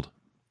the world?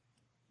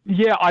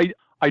 Yeah,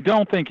 I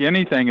don't think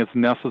anything is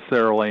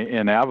necessarily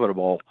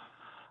inevitable.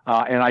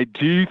 And I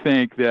do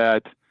think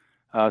that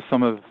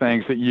some of the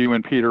things that you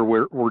and Peter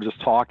were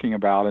just talking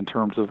about in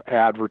terms of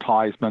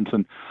advertisements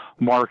and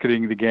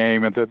marketing the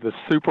game, and that the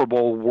Super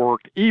Bowl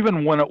worked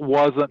even when it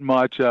wasn't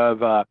much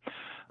of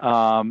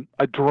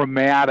a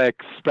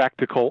dramatic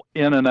spectacle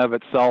in and of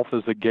itself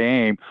as a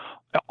game,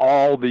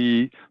 all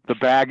the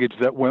baggage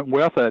that went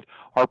with it,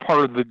 are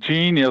part of the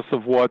genius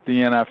of what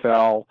the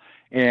NFL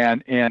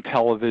and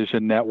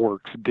television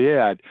networks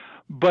did.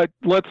 But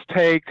let's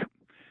take,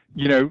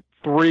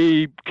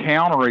 3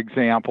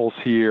 counterexamples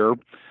here.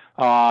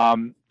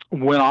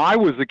 When I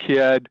was a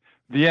kid,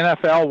 the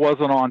NFL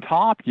wasn't on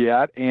top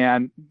yet,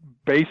 and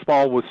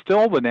baseball was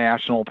still the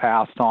national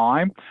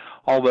pastime,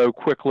 although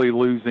quickly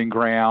losing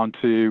ground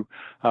to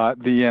the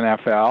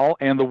NFL.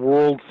 And the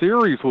World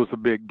Series was a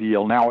big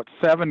deal. Now it's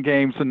 7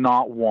 games and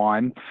not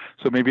 1,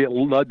 so maybe it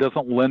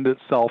doesn't lend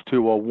itself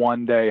to a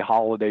one-day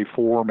holiday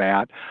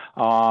format.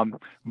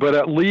 But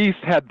at least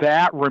had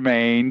that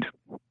remained,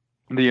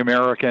 the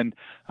American,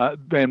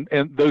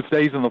 and those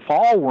days in the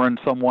fall were in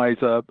some ways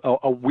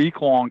a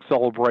week-long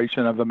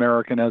celebration of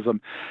Americanism.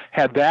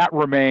 Had that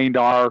remained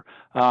our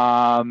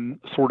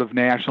sort of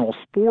national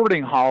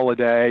sporting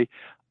holiday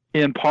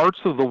in parts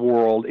of the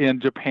world, in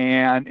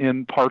Japan,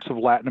 in parts of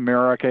Latin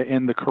America,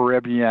 in the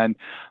Caribbean,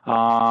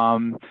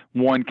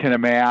 one can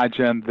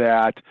imagine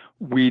that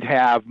we'd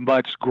have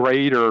much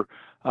greater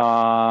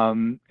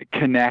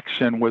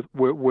connection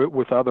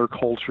with other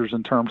cultures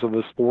in terms of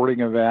a sporting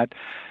event.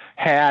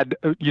 Had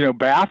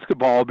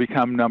basketball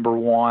become number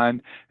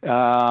one, maybe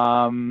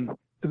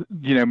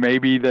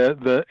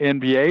the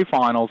NBA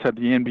finals, had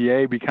the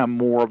NBA become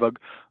more of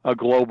a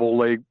global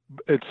league.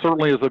 It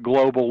certainly is a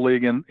global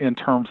league in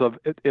terms of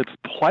its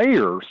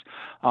players,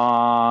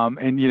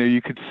 and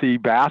you could see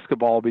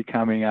basketball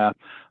becoming a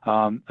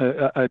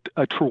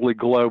truly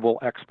global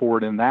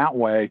export in that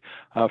way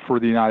for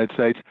the United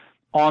States.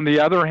 On the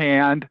other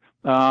hand,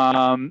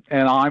 and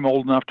I'm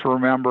old enough to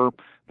remember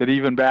that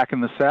even back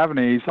in the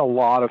 70s, a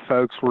lot of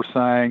folks were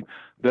saying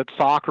that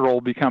soccer will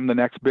become the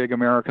next big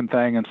American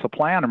thing and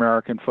supplant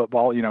American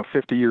football.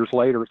 50 years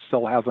later, it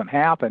still hasn't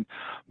happened.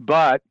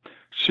 But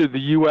should the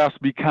U.S.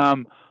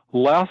 become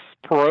less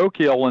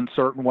parochial in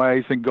certain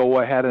ways and go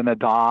ahead and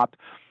adopt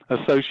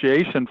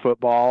association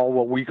football,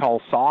 what we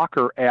call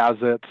soccer, as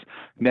its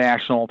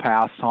national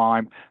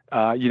pastime,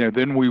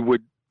 then we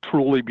would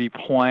truly be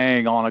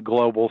playing on a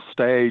global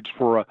stage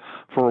for a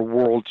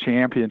world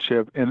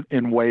championship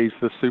in ways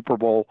the Super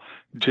Bowl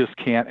just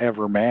can't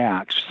ever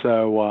match.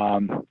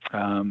 So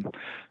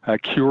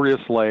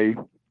curiously,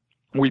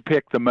 we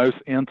picked the most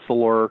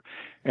insular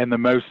and the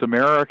most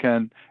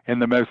American and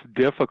the most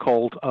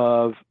difficult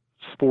of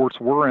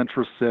sports we're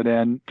interested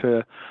in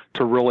to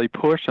really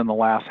push in the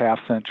last half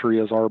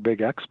century as our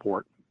big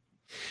export.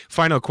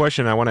 Final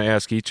question. I want to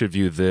ask each of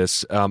you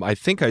this. I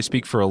think I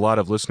speak for a lot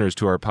of listeners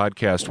to our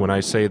podcast when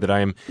I say that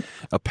I'm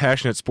a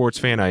passionate sports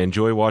fan. I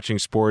enjoy watching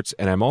sports,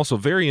 and I'm also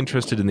very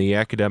interested in the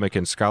academic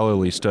and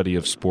scholarly study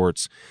of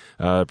sports,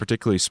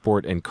 particularly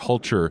sport and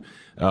culture,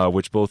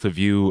 which both of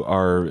you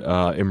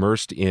are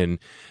immersed in.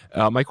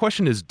 My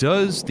question is,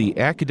 does the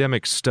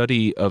academic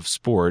study of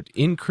sport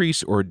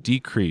increase or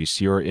decrease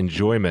your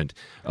enjoyment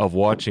of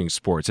watching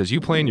sports? As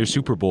you plan your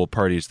Super Bowl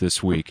parties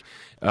this week,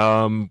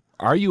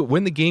 are you,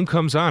 when the game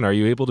comes on, are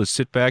you able to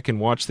sit back and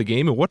watch the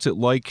game? And what's it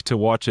like to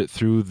watch it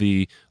through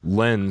the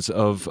lens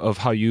of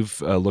how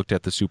you've looked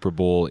at the Super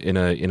Bowl in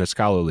a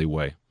scholarly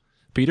way?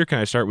 Peter, can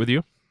I start with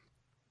you?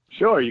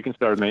 Sure, you can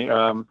start with me.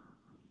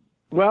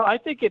 Well, I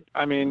think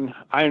I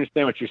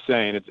understand what you're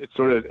saying. It's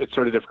sort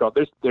of difficult.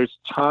 There's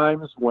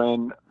times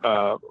when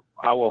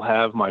I will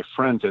have my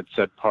friends at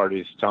said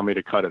parties tell me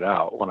to cut it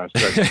out when I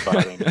start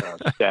providing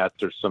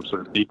stats or some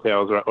sort of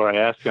details, or I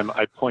ask them.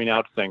 I point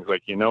out things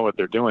like, what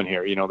they're doing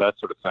here, that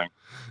sort of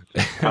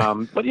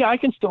thing. But yeah, I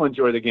can still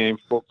enjoy the game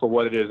for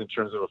what it is in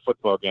terms of a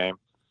football game.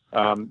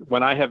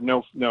 When I have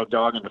no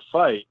dog in the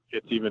fight,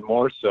 it's even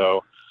more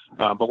so.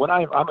 But when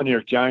I'm a New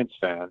York Giants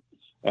fan.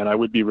 And I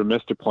would be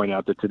remiss to point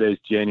out that today's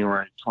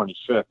January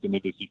 25th, and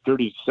it is the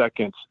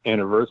 32nd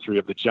anniversary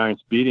of the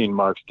Giants beating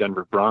Mark's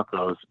Denver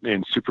Broncos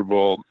in Super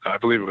Bowl, I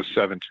believe it was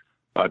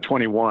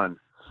 21.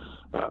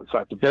 So I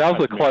have to, that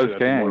was a close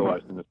game.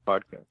 Immortalized in this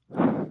podcast.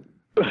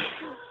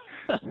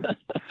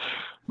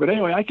 But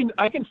anyway, I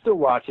can still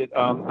watch it.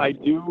 I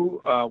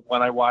do,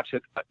 when I watch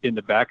it, in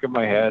the back of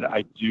my head,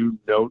 I do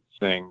note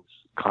things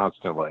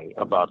constantly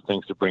about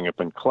things to bring up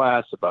in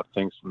class, about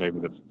things for maybe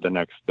the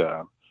next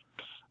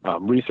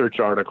research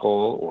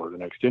article or the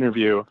next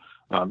interview,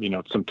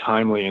 some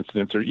timely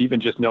incidents, or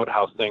even just note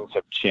how things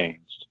have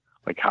changed.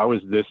 Like, how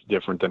is this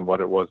different than what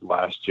it was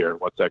last year?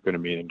 What's that going to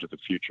mean into the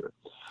future?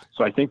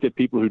 So I think that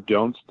people who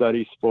don't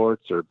study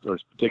sports or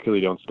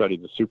particularly don't study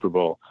the Super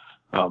Bowl,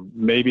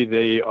 maybe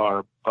they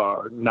are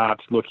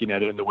not looking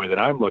at it in the way that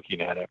I'm looking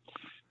at it.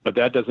 But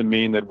that doesn't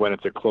mean that when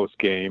it's a close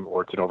game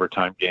or it's an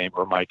overtime game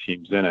or my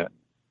team's in it,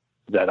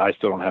 that I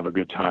still don't have a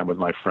good time with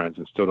my friends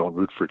and still don't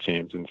root for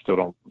teams and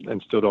still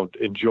don't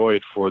enjoy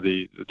it for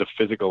the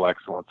physical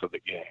excellence of the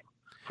game,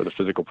 for the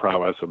physical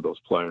prowess of those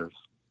players.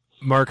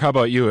 Mark, how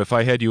about you? If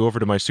I had you over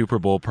to my Super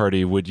Bowl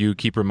party, would you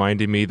keep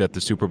reminding me that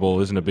the Super Bowl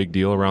isn't a big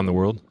deal around the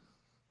world?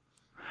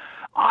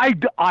 I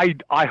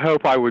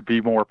hope I would be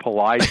more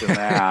polite than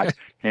that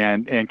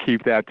and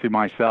keep that to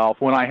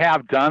myself. When I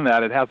have done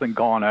that, it hasn't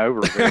gone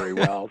over very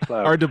well.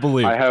 So hard to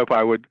believe. I hope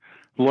I would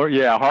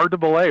hard to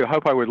believe. I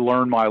hope I would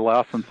learn my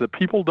lessons. That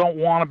people don't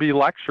want to be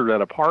lectured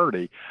at a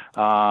party.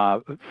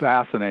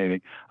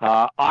 Fascinating.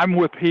 I'm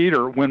with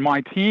Peter. When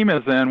my team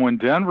is in, when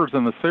Denver's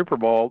in the Super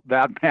Bowl,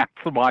 that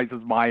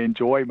maximizes my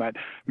enjoyment.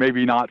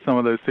 Maybe not some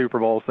of those Super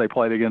Bowls they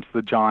played against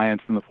the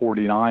Giants and the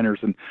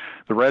 49ers and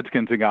the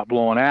Redskins and got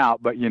blown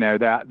out, but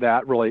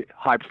that really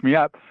hypes me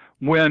up.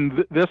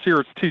 When this year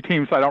it's two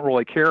teams I don't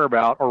really care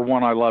about, or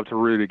one I love to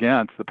root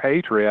against, the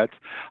Patriots,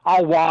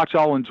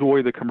 I'll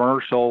enjoy the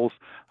commercials.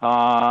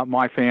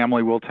 My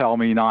family will tell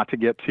me not to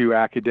get too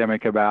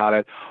academic about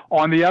it.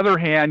 On the other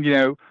hand,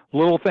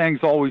 little things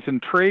always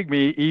intrigue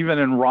me, even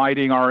in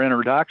writing our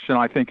introduction.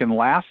 I think in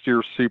last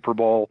year's Super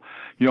Bowl,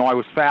 I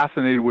was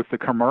fascinated with the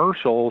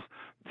commercials.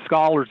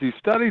 Scholars who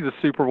study the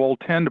Super Bowl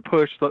tend to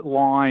push the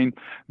line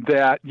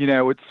that,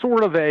 it's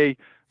sort of a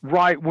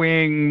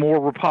right-wing,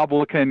 more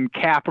Republican,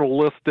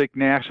 capitalistic,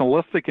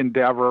 nationalistic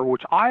endeavor,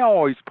 which I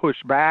always push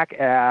back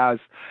as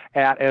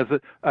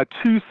a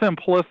too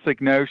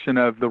simplistic notion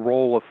of the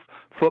role of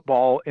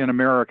football in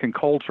American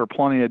culture.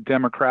 Plenty of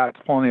Democrats,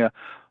 plenty of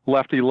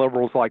lefty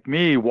liberals like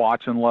me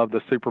watch and love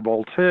the Super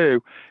Bowl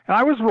too. And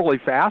I was really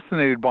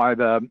fascinated by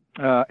the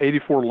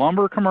 84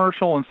 Lumber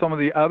commercial and some of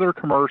the other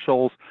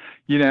commercials.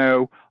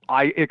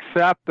 I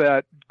accept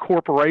that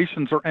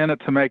corporations are in it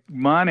to make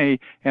money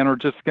and are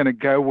just going to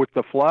go with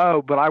the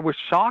flow, but I was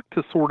shocked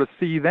to sort of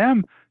see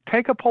them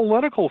take a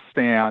political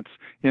stance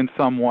in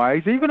some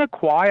ways, even a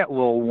quiet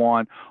little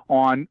one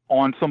on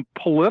some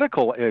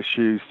political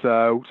issues.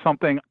 So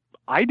something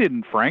I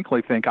didn't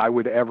frankly think I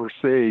would ever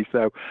see.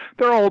 So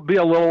there'll be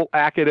a little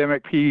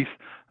academic piece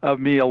of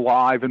me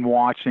alive and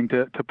watching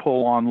to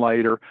pull on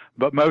later,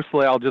 but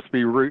mostly I'll just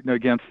be rooting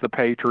against the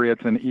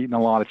Patriots and eating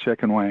a lot of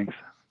chicken wings.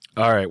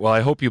 All right. Well,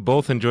 I hope you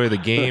both enjoy the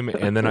game,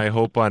 and then I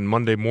hope on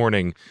Monday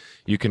morning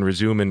you can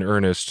resume in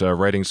earnest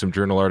writing some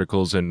journal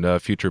articles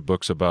and future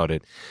books about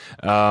it.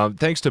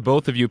 Thanks to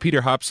both of you.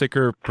 Peter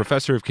Hopsicker,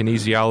 professor of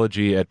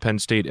kinesiology at Penn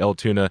State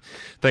Altoona,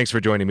 thanks for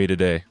joining me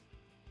today.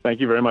 Thank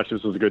you very much.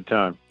 This was a good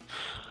time.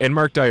 And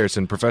Mark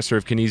Dyerson, professor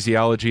of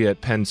kinesiology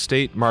at Penn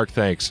State. Mark,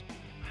 thanks.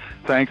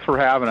 Thanks for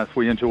having us.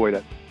 We enjoyed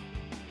it.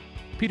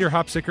 Peter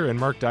Hopsicker and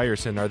Mark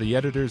Dyerson are the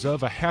editors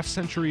of A Half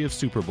Century of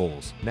Super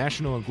Bowls,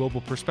 National and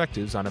Global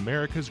Perspectives on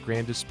America's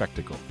Grandest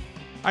Spectacle.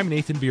 I'm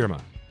Nathan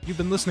Bierma. You've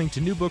been listening to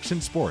New Books in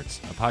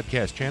Sports, a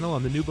podcast channel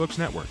on the New Books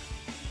Network.